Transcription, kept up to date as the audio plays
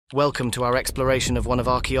Welcome to our exploration of one of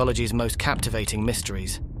archaeology's most captivating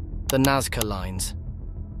mysteries, the Nazca Lines.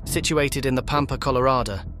 Situated in the Pampa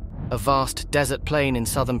Colorado, a vast desert plain in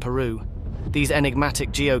southern Peru, these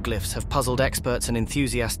enigmatic geoglyphs have puzzled experts and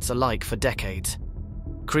enthusiasts alike for decades.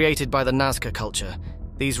 Created by the Nazca culture,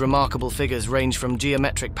 these remarkable figures range from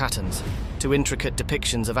geometric patterns to intricate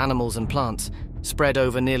depictions of animals and plants spread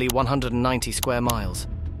over nearly 190 square miles.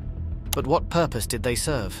 But what purpose did they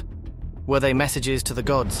serve? Were they messages to the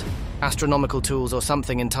gods, astronomical tools, or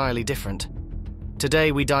something entirely different?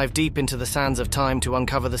 Today we dive deep into the sands of time to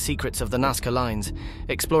uncover the secrets of the Nazca Lines,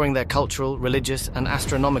 exploring their cultural, religious, and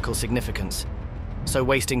astronomical significance. So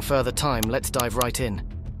wasting further time, let's dive right in.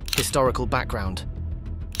 Historical background.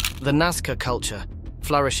 The Nazca culture,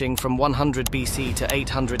 flourishing from 100 BC to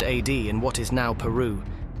 800 AD in what is now Peru,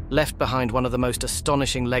 left behind one of the most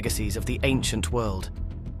astonishing legacies of the ancient world.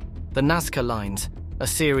 The Nazca Lines, a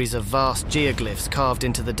series of vast geoglyphs carved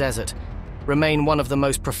into the desert, remain one of the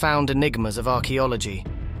most profound enigmas of archaeology.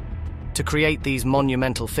 To create these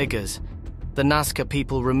monumental figures, the Nazca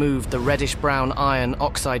people removed the reddish-brown iron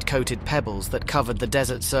oxide-coated pebbles that covered the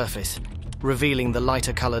desert surface, revealing the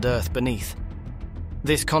lighter-colored earth beneath.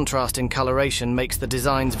 This contrast in coloration makes the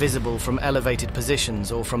designs visible from elevated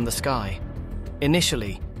positions or from the sky.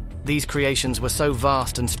 Initially, these creations were so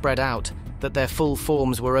vast and spread out that their full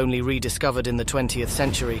forms were only rediscovered in the 20th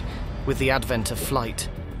century with the advent of flight.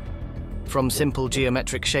 From simple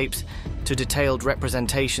geometric shapes to detailed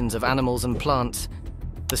representations of animals and plants,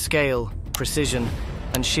 the scale, precision,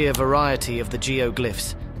 and sheer variety of the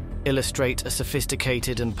geoglyphs illustrate a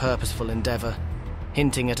sophisticated and purposeful endeavor,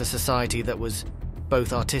 hinting at a society that was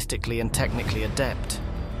both artistically and technically adept.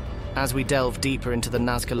 As we delve deeper into the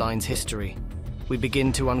Nazca Lines' history, we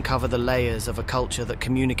begin to uncover the layers of a culture that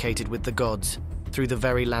communicated with the gods through the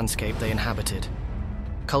very landscape they inhabited.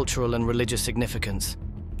 Cultural and religious significance.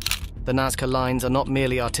 The Nazca Lines are not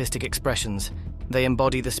merely artistic expressions, they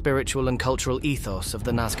embody the spiritual and cultural ethos of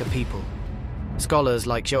the Nazca people. Scholars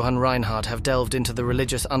like Johann Reinhardt have delved into the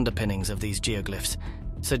religious underpinnings of these geoglyphs,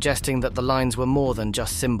 suggesting that the lines were more than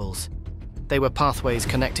just symbols. They were pathways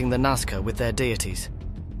connecting the Nazca with their deities.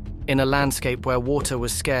 In a landscape where water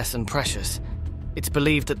was scarce and precious, it's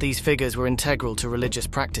believed that these figures were integral to religious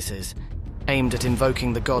practices, aimed at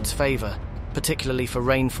invoking the gods' favor, particularly for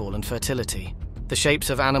rainfall and fertility. The shapes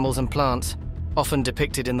of animals and plants, often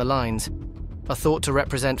depicted in the lines, are thought to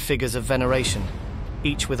represent figures of veneration,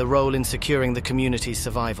 each with a role in securing the community's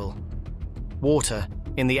survival. Water,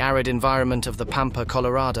 in the arid environment of the Pampa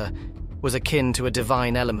Colorado, was akin to a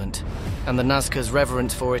divine element, and the Nazca's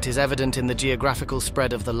reverence for it is evident in the geographical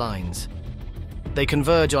spread of the lines. They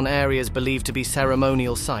converge on areas believed to be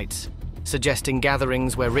ceremonial sites, suggesting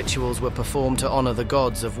gatherings where rituals were performed to honor the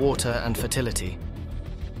gods of water and fertility.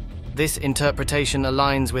 This interpretation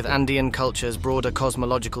aligns with Andean culture's broader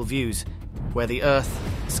cosmological views, where the earth,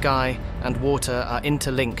 sky, and water are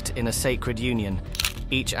interlinked in a sacred union,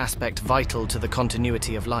 each aspect vital to the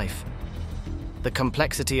continuity of life. The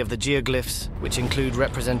complexity of the geoglyphs, which include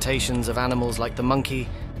representations of animals like the monkey,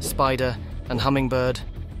 spider, and hummingbird,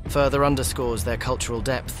 further underscores their cultural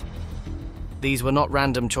depth. These were not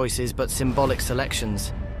random choices but symbolic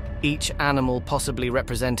selections, each animal possibly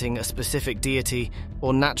representing a specific deity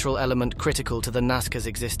or natural element critical to the Nazca's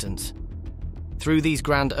existence. Through these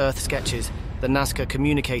grand earth sketches, the Nazca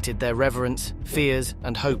communicated their reverence, fears,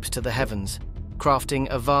 and hopes to the heavens, crafting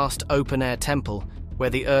a vast open-air temple where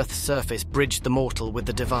the earth's surface bridged the mortal with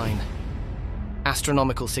the divine.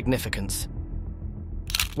 Astronomical significance.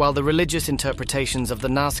 While the religious interpretations of the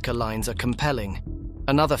Nazca Lines are compelling,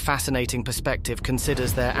 another fascinating perspective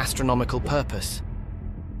considers their astronomical purpose.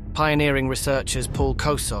 Pioneering researchers Paul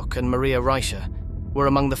Kosok and Maria Reicher were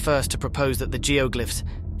among the first to propose that the geoglyphs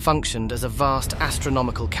functioned as a vast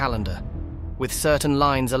astronomical calendar, with certain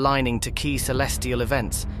lines aligning to key celestial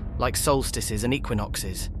events like solstices and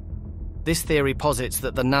equinoxes. This theory posits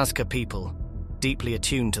that the Nazca people, deeply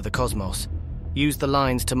attuned to the cosmos, used the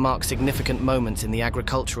lines to mark significant moments in the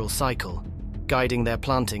agricultural cycle, guiding their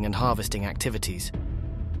planting and harvesting activities.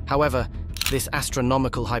 However, this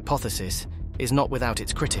astronomical hypothesis is not without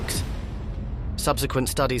its critics. Subsequent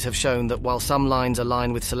studies have shown that while some lines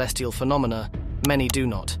align with celestial phenomena, many do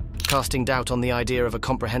not, casting doubt on the idea of a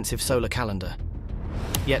comprehensive solar calendar.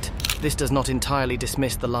 Yet, this does not entirely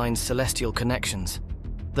dismiss the line's celestial connections.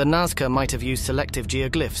 The Nazca might have used selective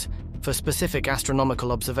geoglyphs for specific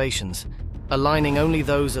astronomical observations, aligning only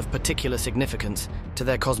those of particular significance to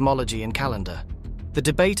their cosmology and calendar. The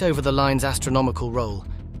debate over the line's astronomical role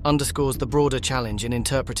underscores the broader challenge in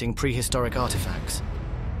interpreting prehistoric artifacts.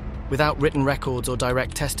 Without written records or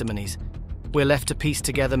direct testimonies, we're left to piece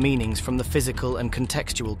together meanings from the physical and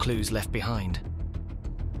contextual clues left behind.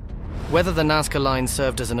 Whether the Nazca Lines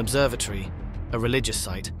served as an observatory, a religious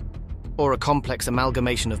site, or a complex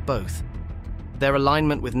amalgamation of both, their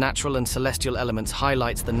alignment with natural and celestial elements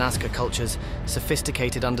highlights the Nazca culture's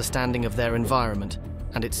sophisticated understanding of their environment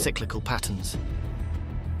and its cyclical patterns.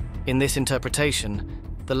 In this interpretation,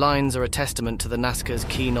 the lines are a testament to the Nazca's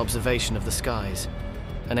keen observation of the skies,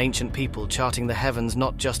 an ancient people charting the heavens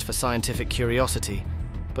not just for scientific curiosity,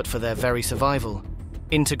 but for their very survival,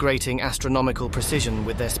 integrating astronomical precision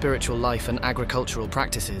with their spiritual life and agricultural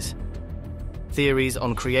practices. Theories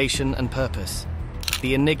on creation and purpose.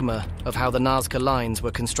 The enigma of how the Nazca Lines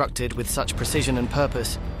were constructed with such precision and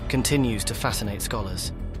purpose continues to fascinate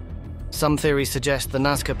scholars. Some theories suggest the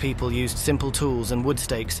Nazca people used simple tools and wood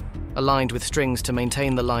stakes aligned with strings to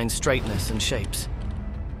maintain the line's straightness and shapes.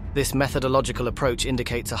 This methodological approach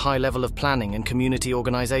indicates a high level of planning and community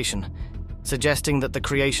organization, suggesting that the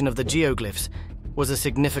creation of the geoglyphs was a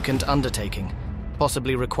significant undertaking,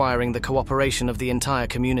 possibly requiring the cooperation of the entire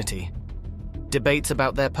community. Debates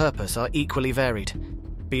about their purpose are equally varied.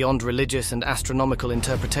 Beyond religious and astronomical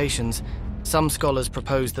interpretations, some scholars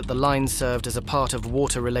propose that the lines served as a part of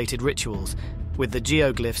water-related rituals, with the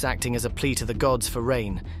geoglyphs acting as a plea to the gods for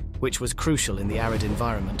rain, which was crucial in the arid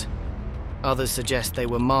environment. Others suggest they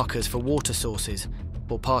were markers for water sources,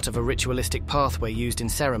 or part of a ritualistic pathway used in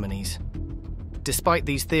ceremonies. Despite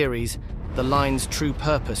these theories, the line's true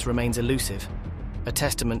purpose remains elusive, a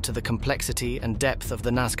testament to the complexity and depth of the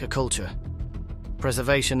Nazca culture.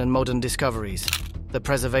 Preservation and modern discoveries. The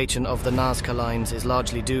preservation of the Nazca Lines is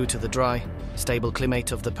largely due to the dry, stable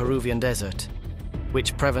climate of the Peruvian desert,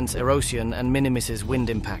 which prevents erosion and minimizes wind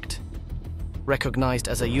impact. Recognized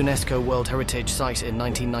as a UNESCO World Heritage Site in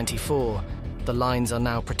 1994, the lines are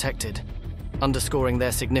now protected, underscoring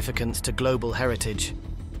their significance to global heritage.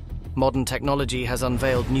 Modern technology has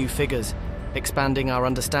unveiled new figures, expanding our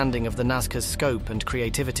understanding of the Nazca's scope and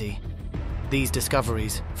creativity. These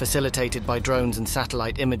discoveries, facilitated by drones and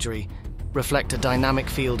satellite imagery, reflect a dynamic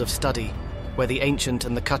field of study where the ancient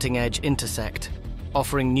and the cutting edge intersect,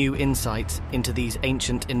 offering new insights into these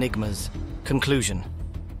ancient enigmas. Conclusion.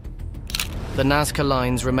 The Nazca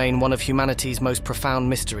Lines remain one of humanity's most profound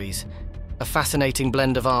mysteries, a fascinating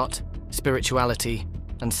blend of art, spirituality,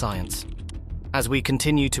 and science. As we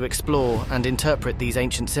continue to explore and interpret these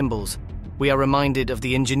ancient symbols, we are reminded of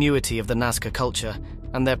the ingenuity of the Nazca culture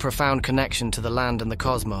and their profound connection to the land and the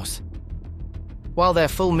cosmos. While their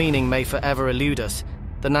full meaning may forever elude us,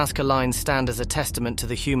 the Nazca Lines stand as a testament to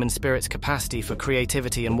the human spirit's capacity for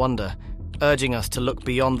creativity and wonder, urging us to look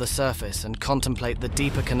beyond the surface and contemplate the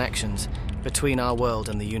deeper connections between our world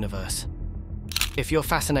and the universe. If you're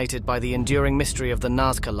fascinated by the enduring mystery of the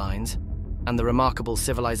Nazca Lines and the remarkable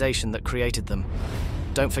civilization that created them,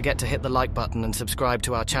 don't forget to hit the like button and subscribe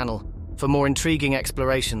to our channel for more intriguing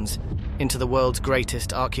explorations into the world's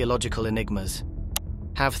greatest archaeological enigmas.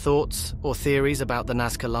 Have thoughts or theories about the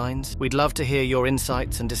Nazca Lines? We'd love to hear your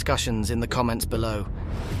insights and discussions in the comments below.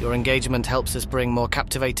 Your engagement helps us bring more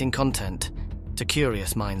captivating content to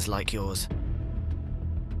curious minds like yours.